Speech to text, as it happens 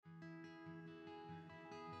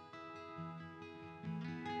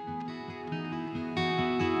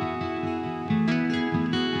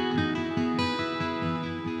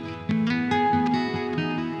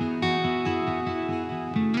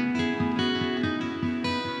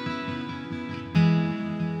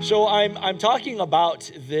So I'm talking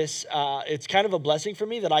about this. It's kind of a blessing for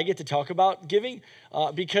me that I get to talk about giving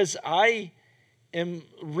because I am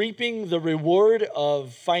reaping the reward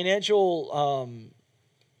of financial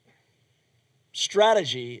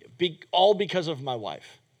strategy all because of my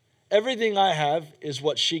wife. Everything I have is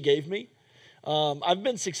what she gave me. I've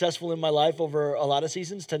been successful in my life over a lot of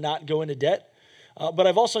seasons to not go into debt, but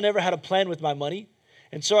I've also never had a plan with my money.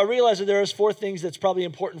 And so I realized that there's 4 things that's probably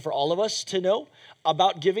important for all of us to know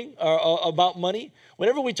about giving, or about money.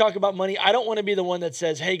 Whenever we talk about money, I don't want to be the one that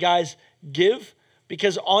says, hey guys, give,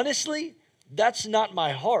 because honestly, that's not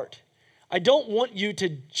my heart. I don't want you to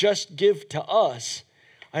just give to us.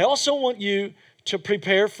 I also want you to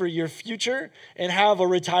prepare for your future and have a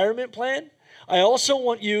retirement plan. I also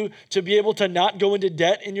want you to be able to not go into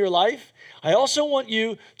debt in your life. I also want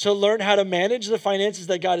you to learn how to manage the finances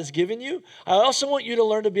that God has given you. I also want you to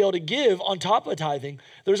learn to be able to give on top of tithing.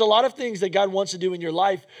 There's a lot of things that God wants to do in your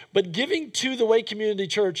life, but giving to the Way Community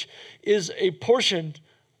Church is a portion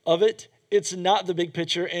of it. It's not the big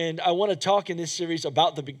picture, and I want to talk in this series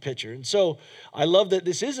about the big picture. And so I love that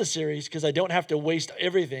this is a series because I don't have to waste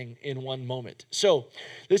everything in one moment. So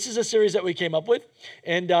this is a series that we came up with,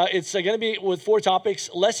 and it's going to be with 4 topics.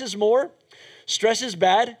 Less is more, stress is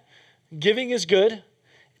bad, giving is good,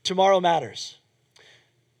 tomorrow matters.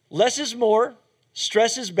 Less is more,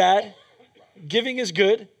 stress is bad, giving is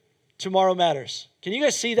good, tomorrow matters. Can you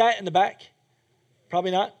guys see that in the back?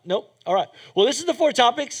 Probably not? Nope. All right. Well, this is the 4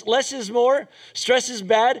 topics. Less is more, stress is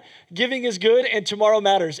bad, giving is good, and tomorrow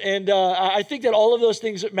matters. And I think that all of those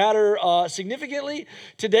things matter significantly.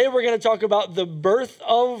 Today, we're going to talk about the birth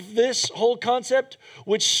of this whole concept,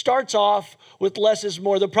 which starts off with less is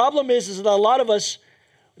more. The problem is that a lot of us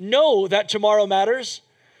know that tomorrow matters,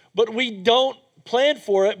 but we don't plan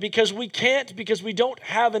for it because we can't, because we don't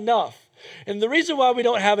have enough. And the reason why we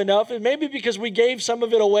don't have enough is maybe because we gave some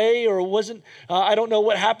of it away or wasn't, I don't know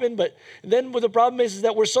what happened, but then what the problem is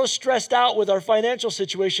that we're so stressed out with our financial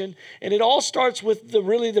situation, and it all starts with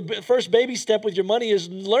the first baby step with your money is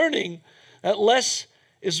learning that less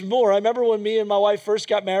is more. I remember when me and my wife first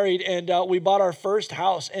got married and we bought our first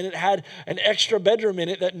house, and it had an extra bedroom in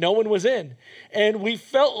it that no one was in. And we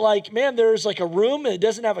felt like, man, there's like a room and it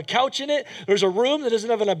doesn't have a couch in it. There's a room that doesn't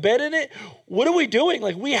have a bed in it. What are we doing?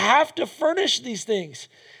 Like, we have to furnish these things.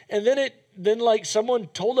 And then like someone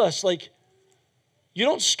told us, like, you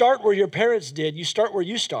don't start where your parents did. You start where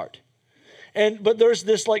you start. But there's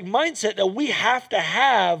this like mindset that we have to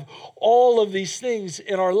have all of these things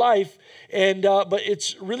in our life. But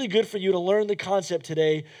it's really good for you to learn the concept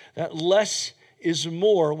today that less is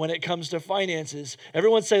more when it comes to finances.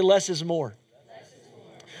 Everyone say less is more.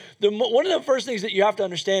 One of the first things that you have to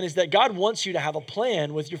understand is that God wants you to have a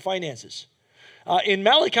plan with your finances. In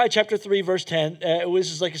Malachi chapter 3, verse 10,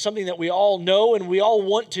 this is like something that we all know and we all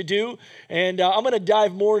want to do. And I'm going to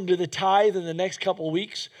dive more into the tithe in the next couple of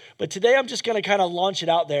weeks. But today I'm just going to kind of launch it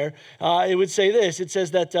out there. It would say this. It says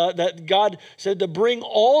that God said to bring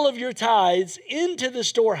all of your tithes into the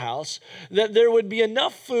storehouse, that there would be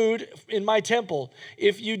enough food in my temple.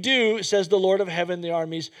 If you do, says the Lord of heaven, the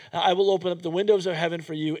armies, I will open up the windows of heaven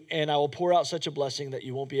for you, and I will pour out such a blessing that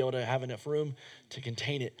you won't be able to have enough room to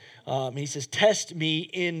contain it. He says, test me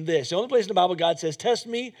in this. The only place in the Bible God says, test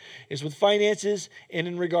me, is with finances and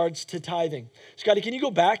in regards to tithing. Scotty, can you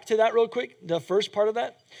go back to that real quick? The first part of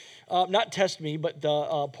that? Not test me, but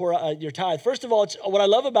the pour out your tithe. First of all, what I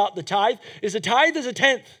love about the tithe is a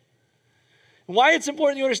tenth. Why it's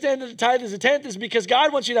important you understand that the tithe is a tenth is because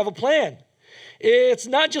God wants you to have a plan. It's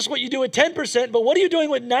not just what you do with 10%, but what are you doing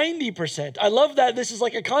with 90%? I love that this is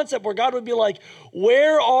like a concept where God would be like,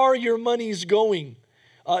 where are your monies going?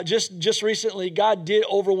 Just recently, God did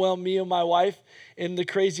overwhelm me and my wife in the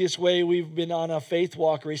craziest way. We've been on a faith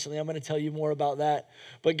walk recently. I'm going to tell you more about that.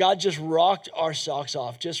 But God just rocked our socks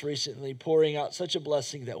off just recently, pouring out such a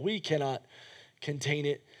blessing that we cannot contain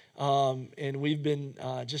it. And we've been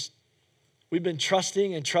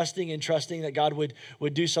trusting and trusting and trusting that God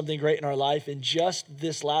would do something great in our life. And just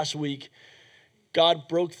this last week, God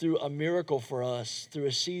broke through a miracle for us through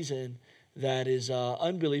a season that is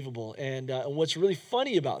unbelievable. And what's really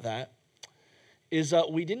funny about that is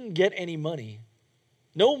we didn't get any money.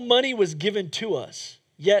 No money was given to us,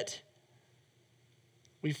 yet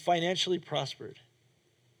we financially prospered.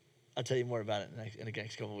 I'll tell you more about it in the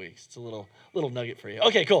next couple of weeks. It's a little nugget for you.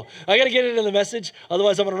 Okay, cool. I got to get into the message.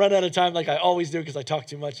 Otherwise, I'm going to run out of time like I always do because I talk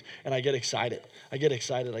too much and I get excited.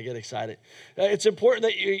 It's important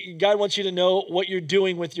that God wants you to know what you're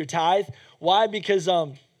doing with your tithe. Why? Because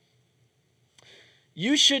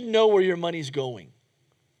you should know where your money's going.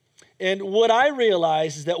 And what I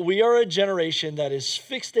realize is that we are a generation that is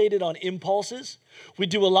fixated on impulses. We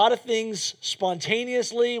do a lot of things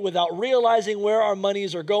spontaneously without realizing where our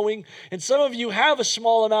monies are going. And some of you have a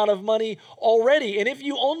small amount of money already. And if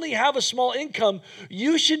you only have a small income,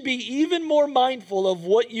 you should be even more mindful of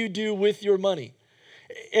what you do with your money.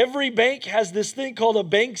 Every bank has this thing called a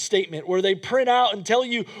bank statement where they print out and tell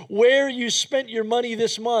you where you spent your money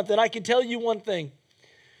this month. And I can tell you one thing.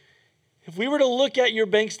 If we were to look at your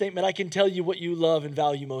bank statement, I can tell you what you love and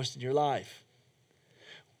value most in your life.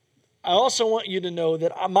 I also want you to know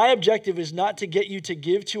that my objective is not to get you to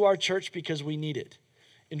give to our church because we need it.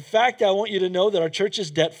 In fact, I want you to know that our church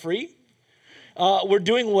is debt-free. We're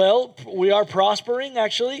doing well. We are prospering,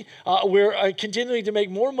 actually. We're continuing to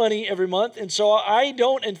make more money every month. And so I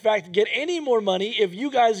don't, in fact, get any more money if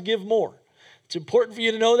you guys give more. It's important for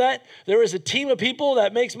you to know that. There is a team of people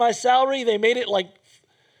that makes my salary. They made it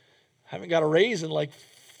I haven't got a raise in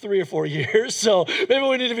 3 or 4 years, so maybe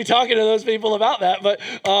we need to be talking to those people about that. But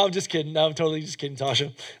I'm just kidding. No, I'm totally just kidding,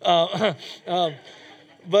 Tasha.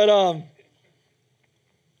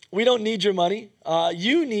 We don't need your money.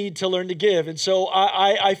 You need to learn to give. And so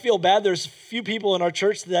I feel bad. There's a few people in our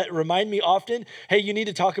church that remind me often, hey, you need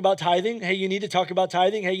to talk about tithing. Hey, you need to talk about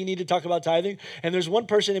tithing. Hey, you need to talk about tithing. And there's one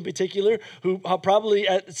person in particular who probably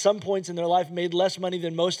at some points in their life made less money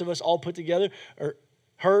than most of us all put together, or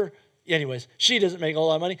her. Anyways, she doesn't make a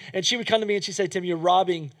lot of money. And she would come to me and she'd say, Tim, you're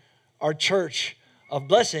robbing our church of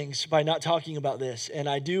blessings by not talking about this. And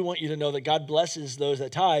I do want you to know that God blesses those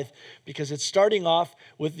that tithe because it's starting off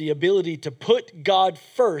with the ability to put God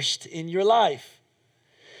first in your life.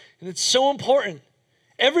 And it's so important.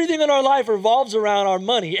 Everything in our life revolves around our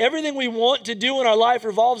money. Everything we want to do in our life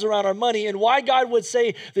revolves around our money. And why God would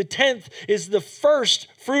say the 10th is the first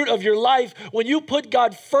fruit of your life, when you put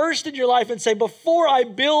God first in your life and say, before I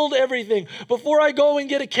build everything, before I go and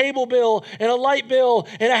get a cable bill and a light bill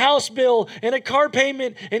and a house bill and a car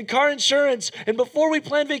payment and car insurance, and before we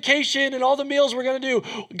plan vacation and all the meals we're going to do,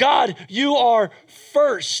 God, you are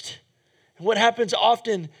first. And what happens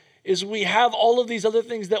often is we have all of these other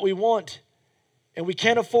things that we want, and we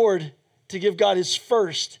can't afford to give God his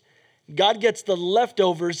first. God gets the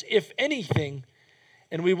leftovers, if anything,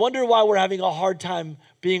 and we wonder why we're having a hard time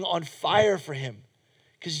being on fire for him.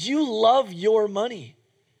 Because you love your money.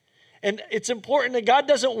 And it's important that God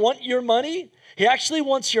doesn't want your money. He actually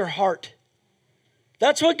wants your heart.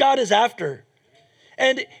 That's what God is after.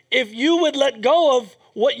 And if you would let go of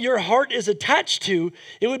what your heart is attached to,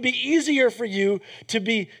 it would be easier for you to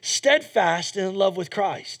be steadfast and in love with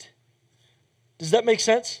Christ. Does that make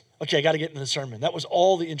sense? Okay, I got to get into the sermon. That was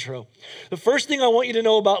all the intro. The first thing I want you to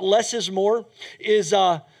know about less is more is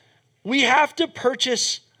we have to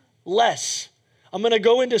purchase less. I'm going to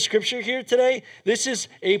go into scripture here today. This is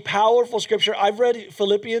a powerful scripture. I've read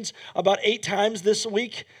Philippians about 8 times this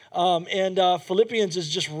week, and Philippians is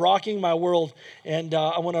just rocking my world, and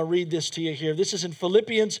I want to read this to you here. This is in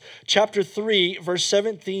Philippians chapter 3, verse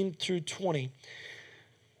 17 through 20.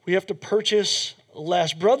 We have to purchase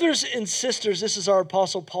less. Brothers and sisters, this is our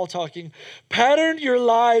Apostle Paul talking, pattern your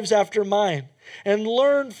lives after mine and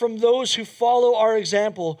learn from those who follow our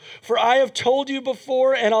example. For I have told you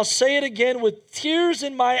before, and I'll say it again with tears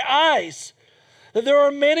in my eyes, that there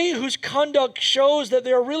are many whose conduct shows that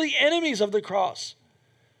they are really enemies of the cross.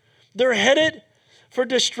 They're headed for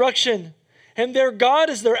destruction, and their God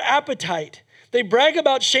is their appetite. They brag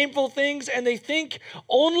about shameful things, and they think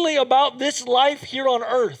only about this life here on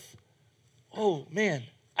earth. Oh, man,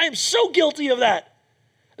 I am so guilty of that.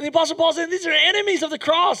 And the Apostle Paul said, these are enemies of the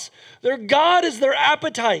cross. Their God is their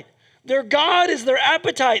appetite. Their God is their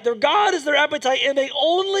appetite. Their God is their appetite. And they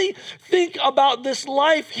only think about this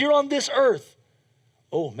life here on this earth.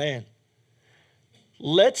 Oh, man.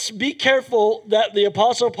 Let's be careful that the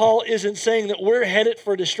Apostle Paul isn't saying that we're headed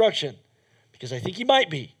for destruction, because I think he might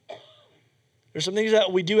be. There's some things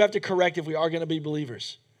that we do have to correct if we are going to be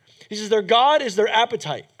believers. He says their God is their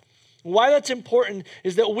appetite. Why that's important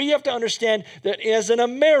is that we have to understand that as an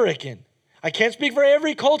American, I can't speak for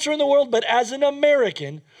every culture in the world, but as an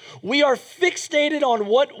American, we are fixated on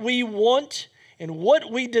what we want and what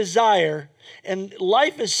we desire, and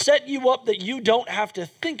life has set you up that you don't have to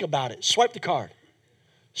think about it. Swipe the card.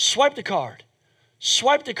 Swipe the card.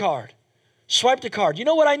 Swipe the card. Swipe the card. You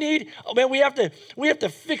know what I need? Oh man, we have to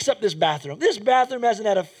fix up this bathroom. This bathroom hasn't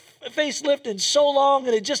had a facelift in so long,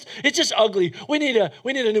 and it's just ugly. We need a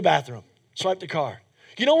new bathroom. Swipe the card.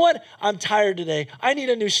 You know what? I'm tired today. I need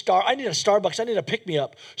a Starbucks. I need a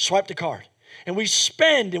pick-me-up. Swipe the card. And we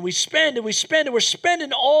spend and we spend and we spend, and we're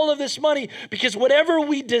spending all of this money because whatever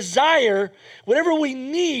we desire, whatever we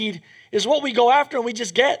need is what we go after and we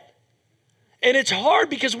just get. And it's hard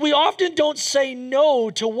because we often don't say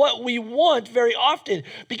no to what we want very often.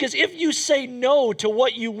 Because if you say no to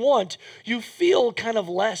what you want, you feel kind of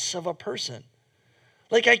less of a person.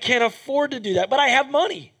 Like, I can't afford to do that, but I have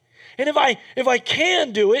money. And if I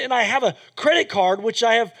can do it and I have a credit card, which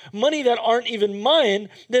I have money that aren't even mine,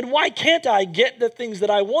 then why can't I get the things that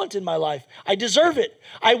I want in my life? I deserve it.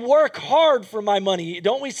 I work hard for my money.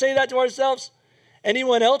 Don't we say that to ourselves?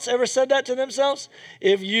 Anyone else ever said that to themselves?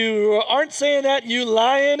 If you aren't saying that, you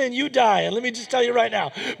lying and you dying. Let me just tell you right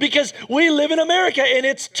now. Because we live in America and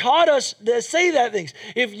it's taught us to say that things.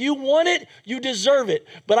 If you want it, you deserve it.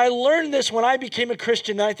 But I learned this when I became a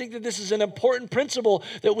Christian, and I think that this is an important principle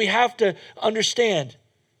that we have to understand.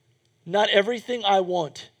 Not everything I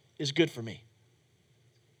want is good for me.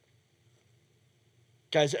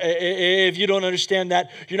 Guys, if you don't understand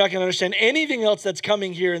that, you're not going to understand anything else that's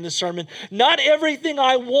coming here in this sermon. Not everything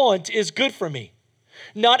I want is good for me.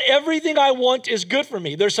 Not everything I want is good for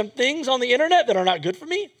me. There's some things on the internet that are not good for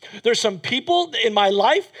me. There's some people in my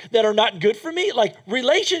life that are not good for me, like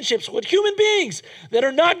relationships with human beings that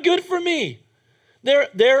are not good for me. There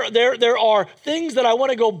are things that I want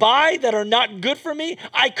to go buy that are not good for me.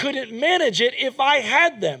 I couldn't manage it if I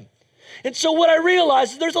had them. And so what I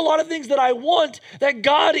realized is there's a lot of things that I want that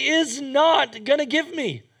God is not going to give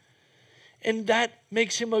me. And that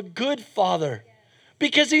makes him a good father.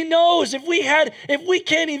 Because he knows if we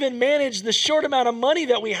can't even manage the short amount of money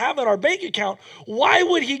that we have in our bank account, why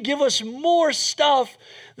would he give us more stuff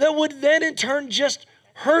that would then in turn just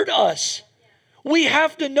hurt us? We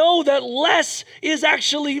have to know that less is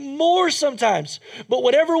actually more sometimes. But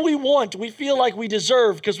whatever we want, we feel like we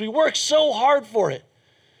deserve because we work so hard for it.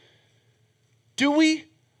 Do we?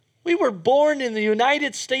 We were born in the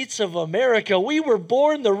United States of America. We were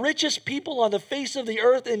born the richest people on the face of the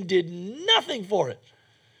earth and did nothing for it.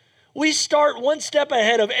 We start one step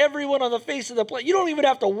ahead of everyone on the face of the planet. You don't even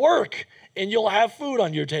have to work and you'll have food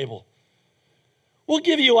on your table. We'll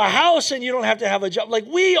give you a house and you don't have to have a job. Like,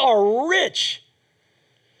 we are rich.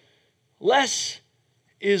 Less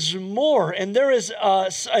is more. And there is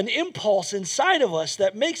an impulse inside of us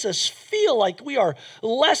that makes us feel like we are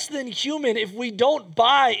less than human if we don't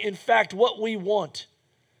buy, in fact, what we want.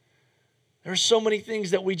 There are so many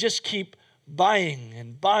things that we just keep buying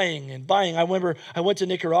and buying and buying. I remember I went to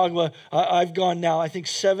Nicaragua. I've gone now, I think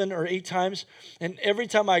 7 or 8 times. And every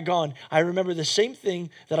time I've gone, I remember the same thing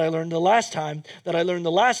that I learned the last time, that I learned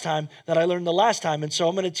the last time, that I learned the last time. And so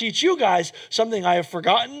I'm going to teach you guys something I have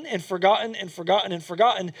forgotten and forgotten and forgotten and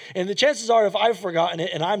forgotten. And the chances are if I've forgotten it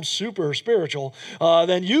and I'm super spiritual,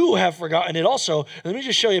 then you have forgotten it also. Let me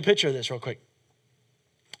just show you a picture of this real quick.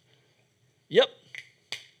 Yep.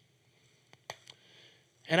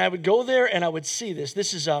 And I would go there and I would see this.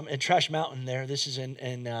 This is in Trash Mountain there. This is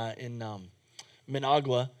in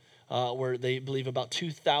Managua, where they believe about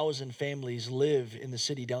 2,000 families live in the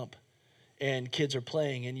city dump. And kids are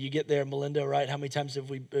playing. And you get there, Melinda, right? How many times have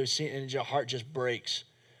we seen it? And your heart just breaks.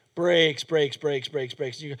 Breaks.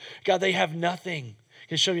 You go, God, they have nothing.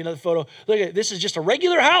 Can I show you another photo? Look at it. This is just a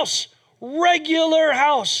regular house. Regular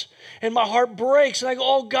house. And my heart breaks. And I go,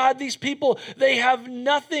 oh God, these people, they have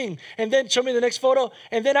nothing. And then show me the next photo.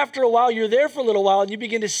 And then after a while, you're there for a little while and you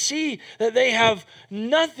begin to see that they have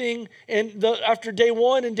nothing. And after day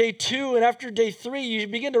 1 and day 2 and after day 3, you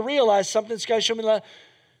begin to realize something. This guy showed me,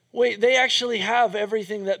 wait, they actually have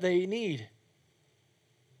everything that they need.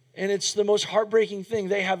 And it's the most heartbreaking thing.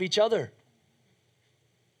 They have each other.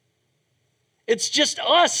 It's just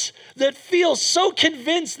us that feel so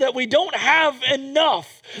convinced that we don't have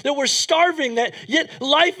enough, that we're starving, that yet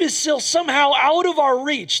life is still somehow out of our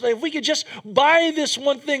reach. That if we could just buy this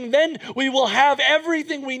one thing, then we will have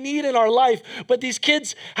everything we need in our life. But these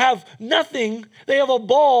kids have nothing. They have a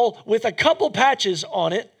ball with a couple patches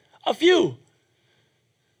on it, a few.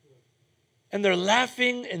 And they're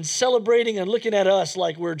laughing and celebrating and looking at us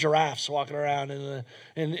like we're giraffes walking around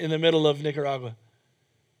in the middle of Nicaragua.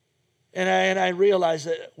 And I realize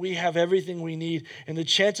that we have everything we need, and the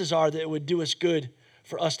chances are that it would do us good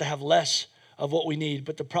for us to have less of what we need.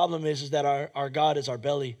 But the problem is that our God is our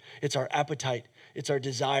belly. It's our appetite. It's our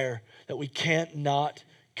desire, that we can't not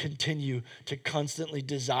continue to constantly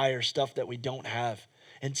desire stuff that we don't have.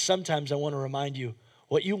 And sometimes I want to remind you,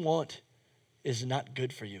 what you want is not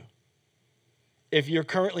good for you. If you're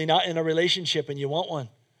currently not in a relationship and you want one,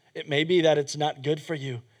 it may be that it's not good for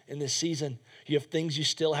you in this season. You have things you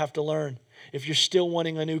still have to learn. If you're still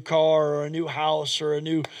wanting a new car or a new house or a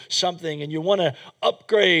new something and you want to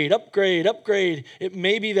upgrade, it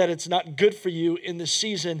may be that it's not good for you in this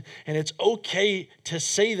season, and it's okay to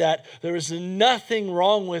say that. There is nothing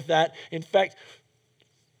wrong with that. In fact,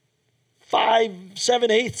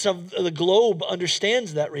 7/8 of the globe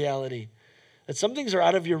understands that reality, that some things are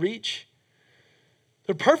out of your reach.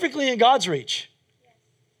 They're perfectly in God's reach.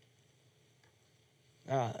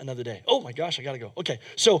 Another day. Oh my gosh, I gotta go. Okay,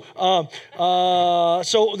 so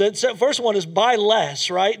the first one is buy less,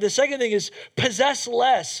 right? The second thing is possess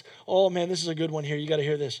less. Oh man, this is a good one here. You got to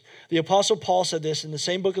hear this. The Apostle Paul said this in the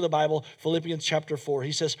same book of the Bible, Philippians chapter 4.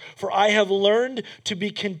 He says, "For I have learned to be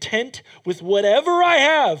content with whatever I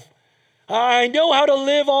have. I know how to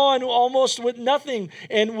live on almost with nothing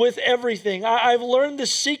and with everything. I've learned the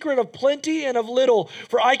secret of plenty and of little,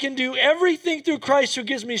 for I can do everything through Christ who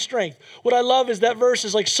gives me strength." What I love is that verse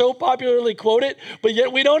is like so popularly quoted, but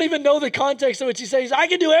yet we don't even know the context in which he says, I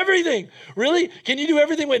can do everything. Really? Can you do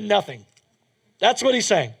everything with nothing? That's what he's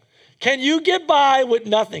saying. Can you get by with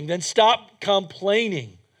nothing? Then stop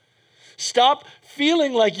complaining. Stop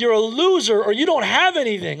feeling like you're a loser or you don't have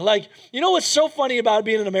anything. Like, you know what's so funny about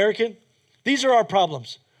being an American? These are our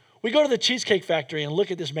problems. We go to the Cheesecake Factory and look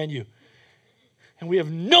at this menu, and we have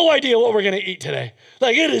no idea what we're going to eat today.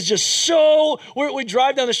 Like, it is just so, we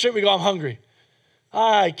drive down the street, we go, I'm hungry.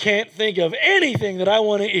 I can't think of anything that I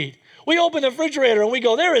want to eat. We open the refrigerator and we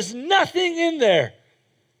go, there is nothing in there.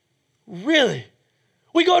 Really?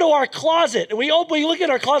 We go to our closet and we look at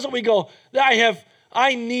our closet, we go,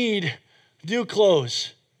 I need new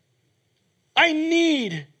clothes. I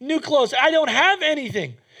need new clothes. I don't have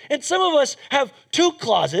anything. And some of us have 2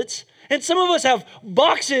 closets, and some of us have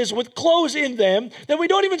boxes with clothes in them that we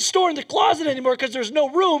don't even store in the closet anymore because there's no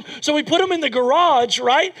room. So we put them in the garage,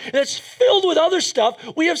 right? And it's filled with other stuff.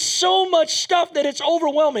 We have so much stuff that it's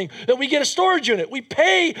overwhelming that we get a storage unit. We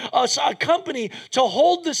pay a company to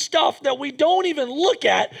hold the stuff that we don't even look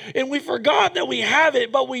at, and we forgot that we have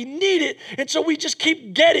it, but we need it. And so we just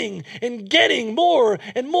keep getting and getting more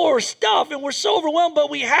and more stuff, and we're so overwhelmed, but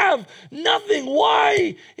we have nothing.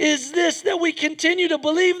 Why is this that we continue to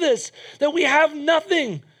believe this? That we have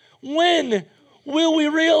nothing? When will we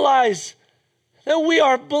realize that we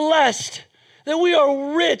are blessed, that we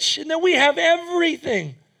are rich, and that we have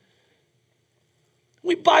everything?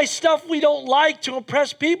 We buy stuff we don't like to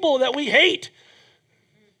impress people that we hate.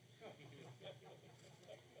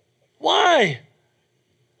 Why?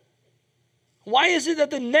 Why is it that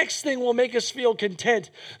the next thing will make us feel content?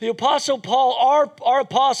 The Apostle Paul, our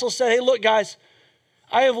apostle, said, hey, look, guys,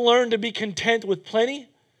 I have learned to be content with plenty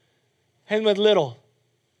and with little.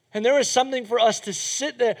 And there is something for us to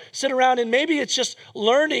sit around, and maybe it's just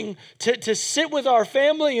learning to sit with our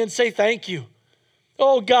family and say thank you.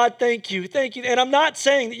 Oh, God, thank you. Thank you. And I'm not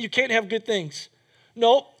saying that you can't have good things.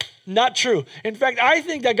 Nope, not true. In fact, I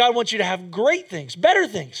think that God wants you to have great things, better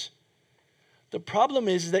things. The problem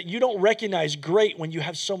is that you don't recognize great when you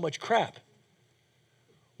have so much crap.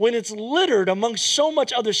 When it's littered among so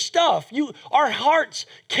much other stuff, our hearts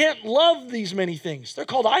can't love these many things. They're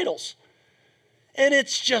called idols. And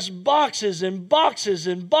it's just boxes and boxes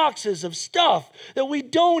and boxes of stuff that we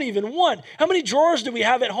don't even want. How many drawers do we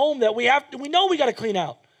have at home that we know we got to clean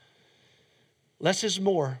out? Less is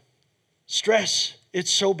more. Stress,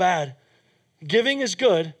 it's so bad. Giving is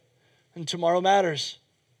good, and tomorrow matters.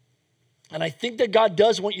 And I think that God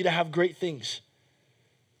does want you to have great things.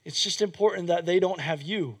 It's just important that they don't have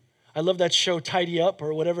you. I love that show Tidy Up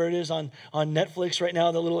or whatever it is on Netflix right now.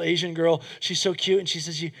 The little Asian girl, she's so cute. And she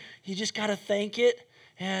says, you just got to thank it.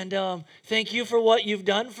 And thank you for what you've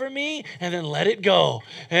done for me. And then let it go.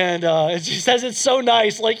 And she says it's so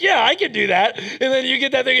nice. Like, yeah, I can do that. And then you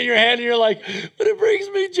get that thing in your hand and you're like, but it brings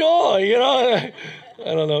me joy. You know, I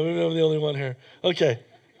don't know. Maybe I'm the only one here. Okay.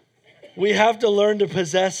 We have to learn to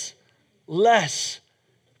possess less.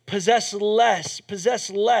 Possess less, possess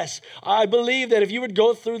less. I believe that if you would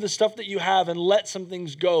go through the stuff that you have and let some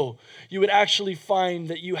things go, you would actually find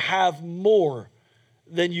that you have more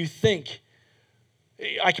than you think.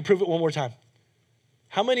 I can prove it one more time.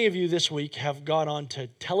 How many of you this week have gone on to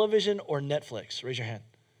television or Netflix? Raise your hand.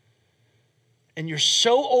 And you're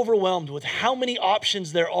so overwhelmed with how many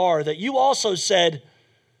options there are that you also said,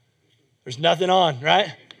 there's nothing on,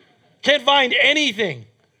 right? Can't find anything.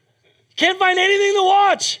 Can't find anything to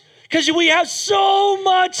watch because we have so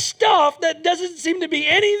much stuff that doesn't seem to be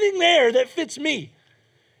anything there that fits me.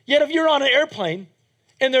 Yet if you're on an airplane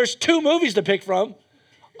and there's 2 movies to pick from,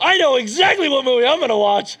 I know exactly what movie I'm going to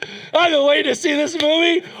watch. I've been waiting to see this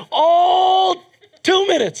movie all 2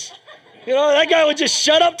 minutes. You know, that guy would just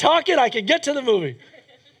shut up talking. I could get to the movie.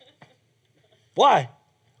 Why?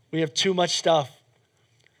 We have too much stuff.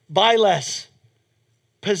 Buy less.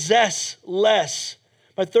 Possess less.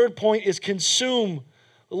 My third point is consume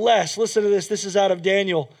less. Listen to this. This is out of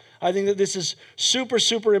Daniel. I think that this is super,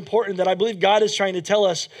 super important, that I believe God is trying to tell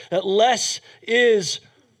us that less is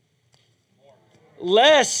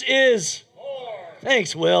Less is more.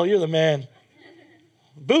 Thanks, Will. You're the man.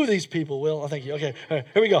 Boo these people, Will. Oh, thank you. Okay, all right,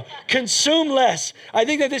 here we go. Consume less. I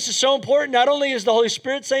think that this is so important. Not only is the Holy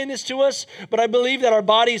Spirit saying this to us, but I believe that our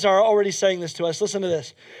bodies are already saying this to us. Listen to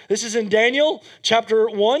this. This is in Daniel chapter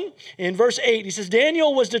 1 in verse 8. He says,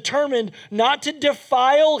 Daniel was determined not to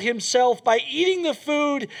defile himself by eating the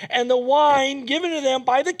food and the wine given to them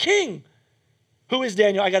by the king. Who is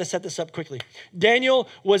Daniel? I got to set this up quickly. Daniel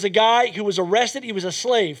was a guy who was arrested. He was a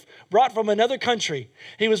slave brought from another country.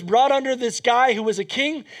 He was brought under this guy who was a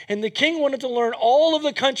king, and the king wanted to learn all of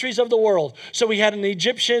the countries of the world. So he had an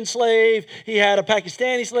Egyptian slave. He had a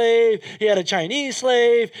Pakistani slave. He had a Chinese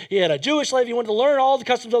slave. He had a Jewish slave. He wanted to learn all the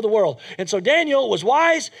customs of the world. And so Daniel was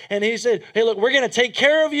wise, and he said, hey, look, we're going to take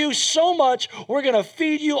care of you so much. We're going to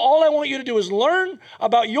feed you. All I want you to do is learn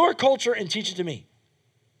about your culture and teach it to me.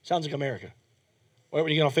 Sounds like America. Or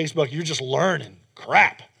when you get on Facebook, you're just learning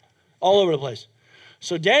crap all over the place.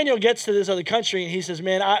 So Daniel gets to this other country and he says,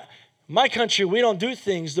 man, my country, we don't do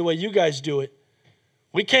things the way you guys do it.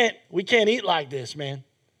 We can't eat like this, man.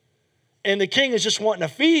 And the king is just wanting to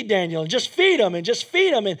feed Daniel and just feed him and just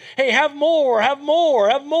feed him. And hey, have more, have more,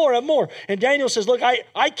 have more, have more. And Daniel says, look,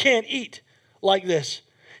 I can't eat like this.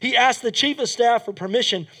 He asked the chief of staff for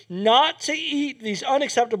permission not to eat these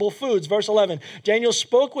unacceptable foods. Verse 11, Daniel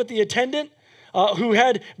spoke with the attendant who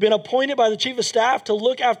had been appointed by the chief of staff to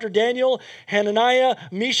look after Daniel, Hananiah,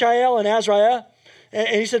 Mishael, and Azariah. And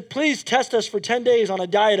he said, please test us for 10 days on a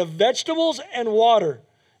diet of vegetables and water,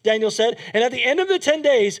 Daniel said. And at the end of the 10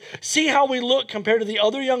 days, see how we look compared to the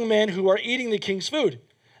other young men who are eating the king's food.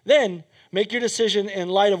 Then make your decision in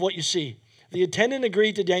light of what you see. The attendant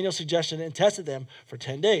agreed to Daniel's suggestion and tested them for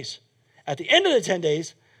 10 days. At the end of the 10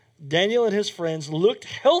 days, Daniel and his friends looked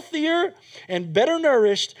healthier and better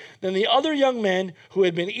nourished than the other young men who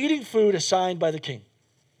had been eating food assigned by the king.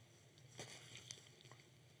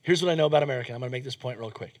 Here's what I know about America. I'm going to make this point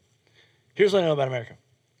real quick. Here's what I know about America.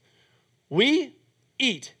 We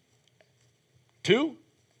eat 2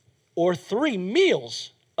 or 3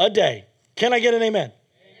 meals a day. Can I get an amen?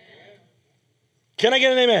 Amen. Can I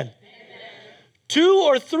get an amen? Amen? 2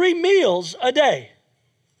 or 3 meals a day.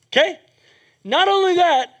 Okay? Not only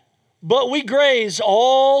that, but we graze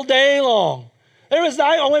all day long.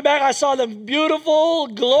 I went back, I saw the beautiful,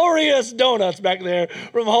 glorious donuts back there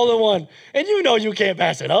from Hole in One. And you know you can't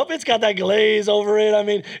pass it up. It's got that glaze over it. I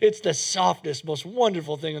mean, it's the softest, most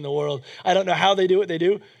wonderful thing in the world. I don't know how they do what they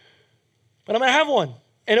do, but I'm going to have one.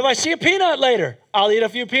 And if I see a peanut later, I'll eat a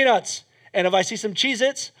few peanuts. And if I see some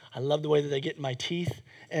Cheez-Its, I love the way that they get in my teeth.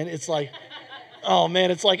 And it's like, oh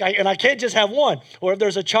man, it's like, I can't just have one. Or if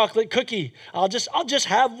there's a chocolate cookie, I'll just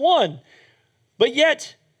have one. But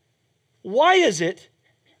yet, why is it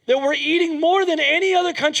that we're eating more than any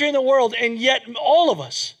other country in the world, and yet all of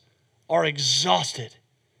us are exhausted?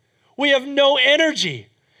 We have no energy,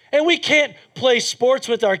 and we can't play sports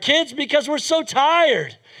with our kids because we're so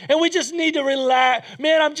tired, and we just need to relax.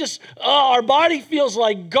 Man, our body feels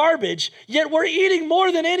like garbage, yet we're eating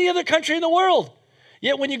more than any other country in the world.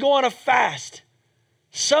 Yet when you go on a fast,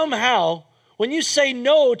 somehow, when you say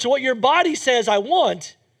no to what your body says I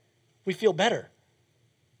want, we feel better.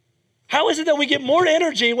 How is it that we get more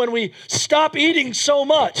energy when we stop eating so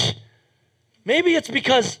much? Maybe it's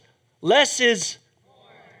because less is more.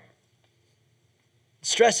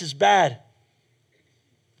 Stress is bad.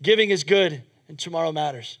 Giving is good, and tomorrow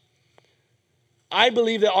matters. I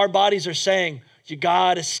believe that our bodies are saying, you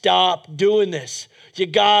got to stop doing this. You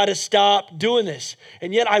got to stop doing this.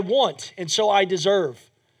 And yet I want, and so I deserve.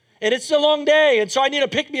 And it's a long day, and so I need a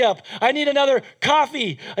pick-me-up. I need another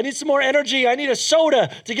coffee. I need some more energy. I need a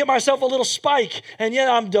soda to get myself a little spike. And yet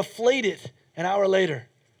I'm deflated an hour later.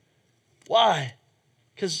 Why?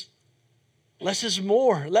 Because less is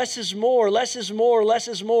more, less is more, less is more, less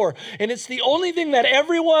is more. And it's the only thing that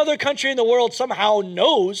every other country in the world somehow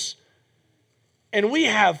knows. And we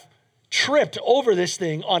have tripped over this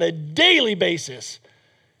thing on a daily basis.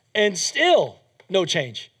 And still, no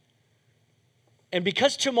change. And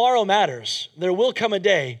because tomorrow matters, there will come a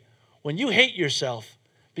day when you hate yourself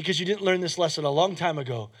because you didn't learn this lesson a long time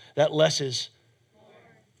ago, that less is more.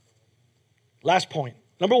 Last point.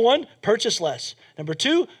 Number 1, purchase less. Number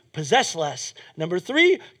 2, possess less. Number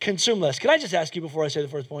 3, consume less. Can I just ask you before I say the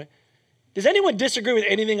first point? Does anyone disagree with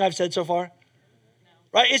anything I've said so far? No.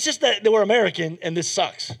 Right? It's just that we're American and this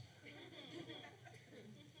sucks.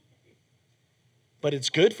 But it's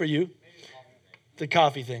good for you. The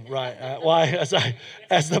coffee thing, right? Why?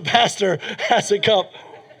 As the pastor has a cup.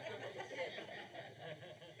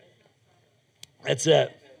 That's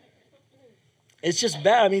it. It's just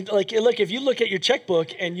bad. I mean, like, look, if you look at your checkbook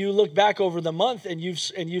and you look back over the month and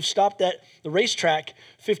you've stopped at the racetrack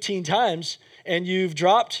 15 times and you've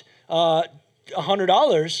dropped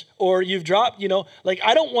 $100, or you've dropped, like,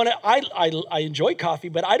 I don't want to. I enjoy coffee,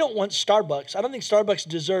 but I don't want Starbucks. I don't think Starbucks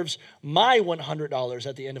deserves my $100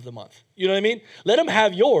 at the end of the month. You know what I mean? Let them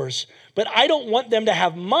have yours, but I don't want them to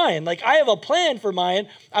have mine. Like, I have a plan for mine.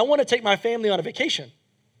 I want to take my family on a vacation,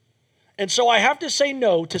 and so I have to say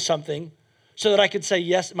no to something so that I can say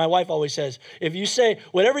yes. My wife always says, if you say,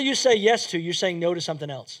 whatever you say yes to, you're saying no to something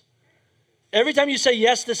else. Every time you say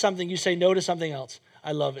yes to something, you say no to something else.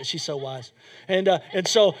 I love it. She's so wise. And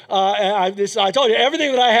so I told you,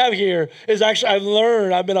 everything that I have here is actually, I've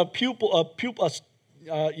learned. I've been a pupil.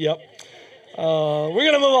 Yep. We're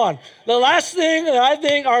going to move on. The last thing that I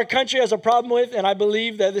think our country has a problem with, and I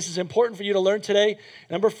believe that this is important for you to learn today,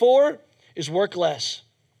 number 4 is work less.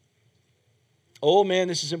 Oh, man,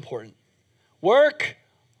 this is important. Work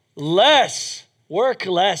less. Work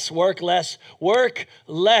less. Work less. Work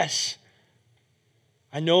less.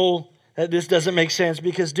 I know that this doesn't make sense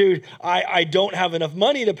because, dude, I don't have enough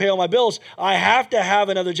money to pay all my bills. I have to have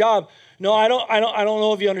another job. No, I don't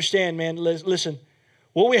know if you understand, man. Listen,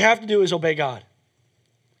 what we have to do is obey God.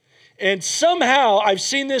 And somehow I've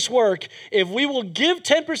seen this work. If we will give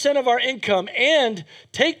 10% of our income and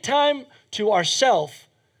take time to ourselves,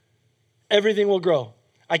 everything will grow.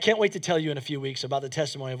 I can't wait to tell you in a few weeks about the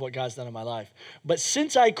testimony of what God's done in my life. But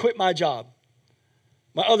since I quit my job,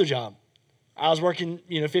 my other job, I was working,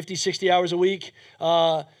 50, 60 hours a week,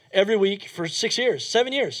 every week for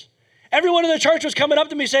 7 years. Everyone in the church was coming up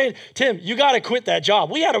to me saying, Tim, you got to quit that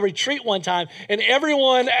job. We had a retreat one time, and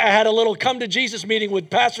everyone had a little come to Jesus meeting with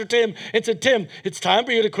Pastor Tim and said, Tim, it's time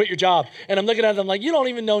for you to quit your job. And I'm looking at them like, you don't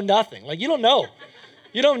even know nothing. Like, you don't know.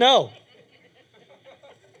 You don't know.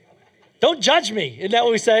 Don't judge me. Isn't that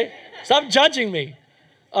what we say? Stop judging me.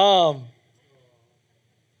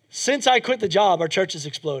 Since I quit the job, our church has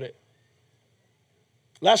exploded.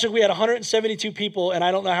 Last week we had 172 people, and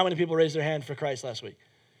I don't know how many people raised their hand for Christ last week.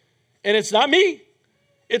 And it's not me.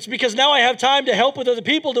 It's because now I have time to help with other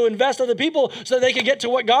people, to invest other people so they can get to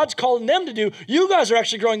what God's calling them to do. You guys are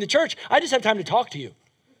actually growing the church. I just have time to talk to you.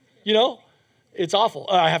 It's awful.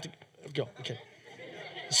 I have to go. Okay.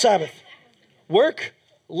 Sabbath. Work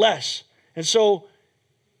less. And so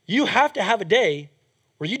you have to have a day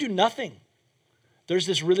where you do nothing. There's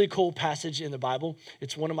this really cool passage in the Bible.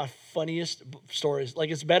 It's one of my funniest stories. Like,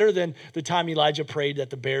 it's better than the time Elijah prayed that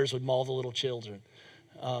the bears would maul the little children.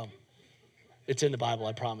 It's in the Bible,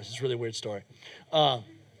 I promise. It's a really weird story.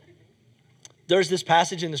 There's this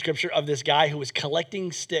passage in the scripture of this guy who was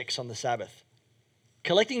collecting sticks on the Sabbath.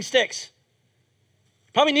 Collecting sticks.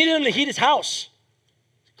 Probably needed him to heat his house.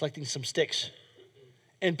 Collecting some sticks.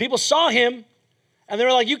 And people saw him, and they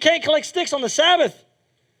were like, you can't collect sticks on the Sabbath.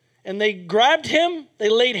 And they grabbed him, they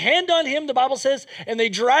laid hand on him, the Bible says, and they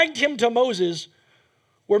dragged him to Moses,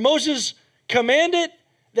 where Moses commanded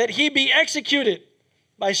that he be executed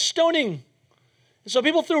by stoning. And so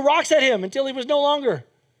people threw rocks at him until he was no longer.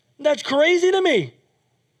 That's crazy to me.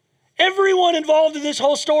 Everyone involved in this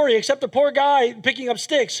whole story, except the poor guy picking up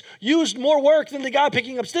sticks, used more work than the guy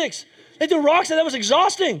picking up sticks. They threw rocks at him. That was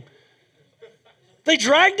exhausting. They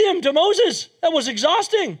dragged him to Moses. That was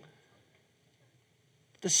exhausting.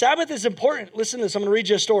 The Sabbath is important. Listen to this. I'm going to read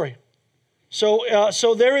you a story. So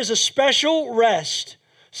there is a special rest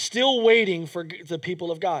still waiting for the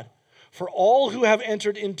people of God. For all who have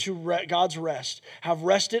entered into God's rest have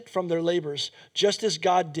rested from their labors, just as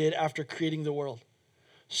God did after creating the world.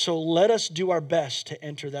 So let us do our best to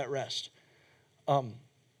enter that rest. I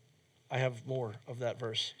have more of that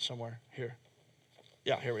verse somewhere here.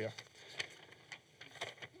 Yeah, here we are.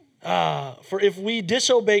 For if we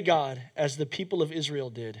disobey God as the people of Israel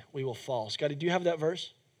did, we will fall. Scotty, do you have that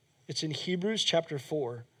verse? It's in Hebrews chapter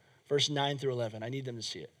 4, verse 9 through 11. I need them to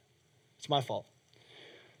see it. It's my fault.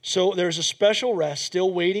 So there's a special rest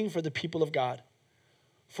still waiting for the people of God.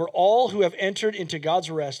 For all who have entered into God's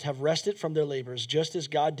rest have rested from their labors, just as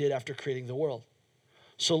God did after creating the world.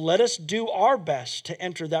 So let us do our best to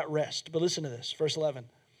enter that rest. But listen to this, verse 11.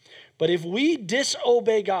 But if we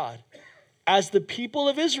disobey God, as the people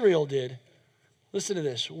of Israel did, listen to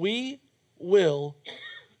this, we will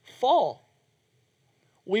fall.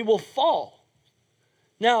 We will fall.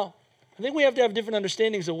 Now, I think we have to have different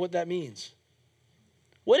understandings of what that means.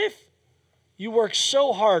 What if you work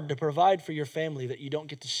so hard to provide for your family that you don't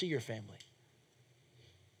get to see your family?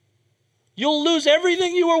 You'll lose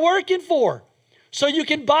everything you were working for, so you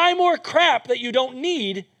can buy more crap that you don't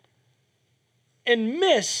need and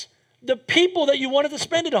miss the people that you wanted to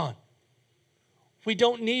spend it on. We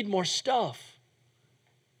don't need more stuff.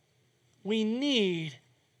 we need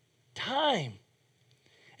time.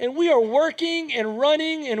 And we are working and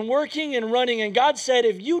running and working and running. And God said,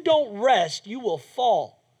 if you don't rest, you will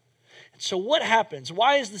fall. So what happens?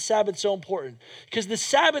 Why is the Sabbath so important? Because the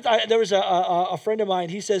Sabbath, there was a friend of mine,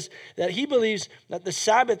 he says that he believes that the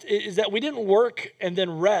Sabbath is that we didn't work and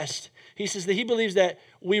then rest. He says that he believes that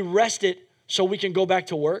we rested so we can go back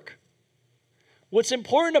to work. What's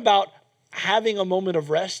important about having a moment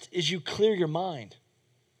of rest is you clear your mind.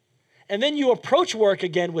 And then you approach work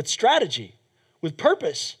again with strategy, with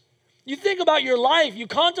purpose. You think about your life, you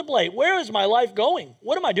contemplate, where is my life going?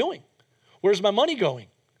 What am I doing? Where's my money going?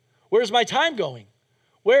 Where's my time going?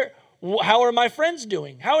 How are my friends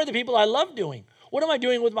doing? How are the people I love doing? What am I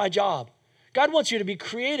doing with my job? God wants you to be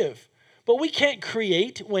creative, but we can't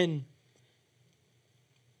create when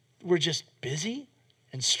we're just busy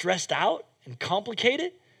and stressed out and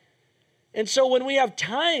complicated. And so when we have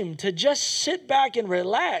time to just sit back and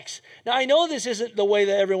relax. Now, I know this isn't the way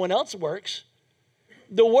that everyone else works.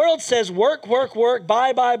 The world says work, work, work,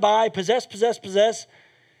 buy, possess, possess, possess.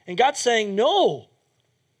 And God's saying, no.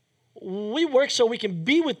 We work so we can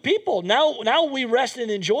be with people. Now we rest and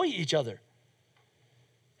enjoy each other.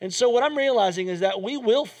 And so what I'm realizing is that we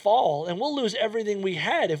will fall and we'll lose everything we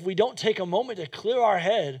had if we don't take a moment to clear our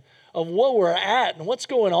head of where we're at and what's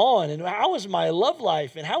going on and how is my love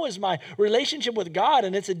life and how is my relationship with God.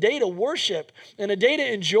 And it's a day to worship and a day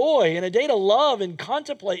to enjoy and a day to love and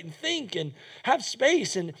contemplate and think and have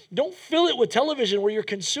space. And don't fill it with television where you're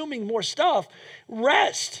consuming more stuff.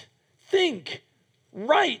 Rest, think,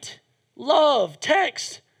 write, love,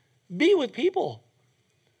 text, be with people.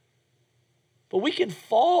 But we can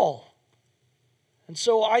fall. And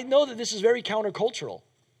so I know that this is very countercultural.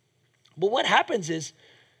 But what happens is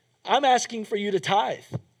I'm asking for you to tithe.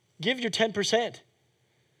 Give your 10%.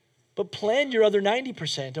 But plan your other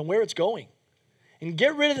 90% and where it's going. And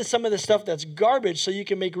get rid of some of the stuff that's garbage so you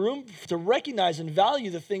can make room to recognize and value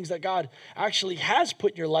the things that God actually has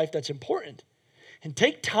put in your life that's important. And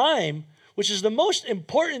take time, which is the most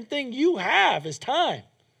important thing you have is time.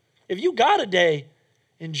 If you got a day,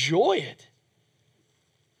 enjoy it.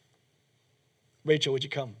 Rachel, would you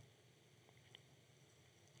come?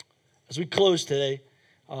 As we close today,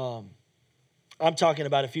 I'm talking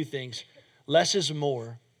about a few things. Less is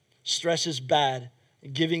more. Stress is bad.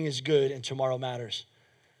 Giving is good. And tomorrow matters.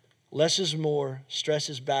 Less is more. Stress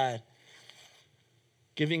is bad.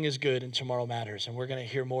 Giving is good. And tomorrow matters. And we're going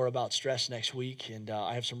to hear more about stress next week. And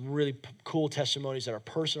I have some really cool testimonies that are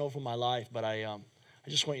personal from my life. But I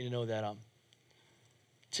just want you to know that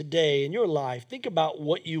today in your life, think about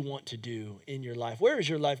what you want to do in your life. Where is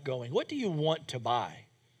your life going? What do you want to buy?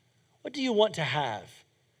 What do you want to have?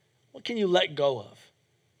 What can you let go of?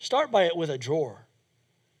 Start by it with a drawer.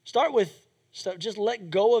 Just let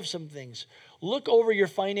go of some things. Look over your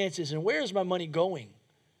finances and where is my money going?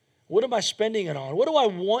 What am I spending it on? What do I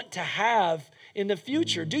want to have in the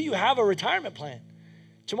future? Do you have a retirement plan?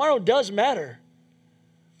 Tomorrow does matter.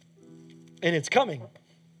 And it's coming.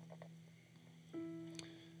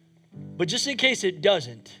 But just in case it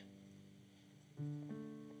doesn't,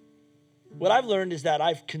 what I've learned is that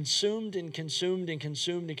I've consumed and consumed and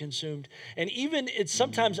consumed and consumed. And even it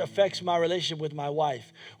sometimes affects my relationship with my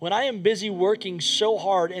wife. When I am busy working so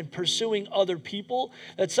hard and pursuing other people,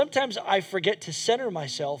 that sometimes I forget to center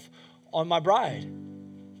myself on my bride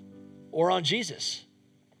or on Jesus.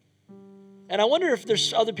 And I wonder if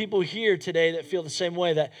there's other people here today that feel the same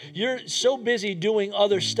way, that you're so busy doing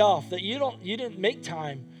other stuff that you didn't make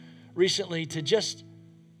time recently to just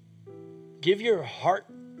give your heart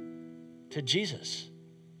to Jesus.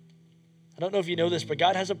 I don't know if you know this, but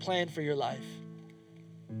God has a plan for your life.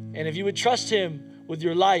 And if you would trust him with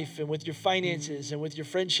your life and with your finances and with your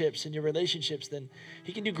friendships and your relationships, then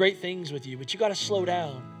he can do great things with you. But you got to slow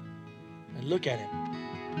down and look at him.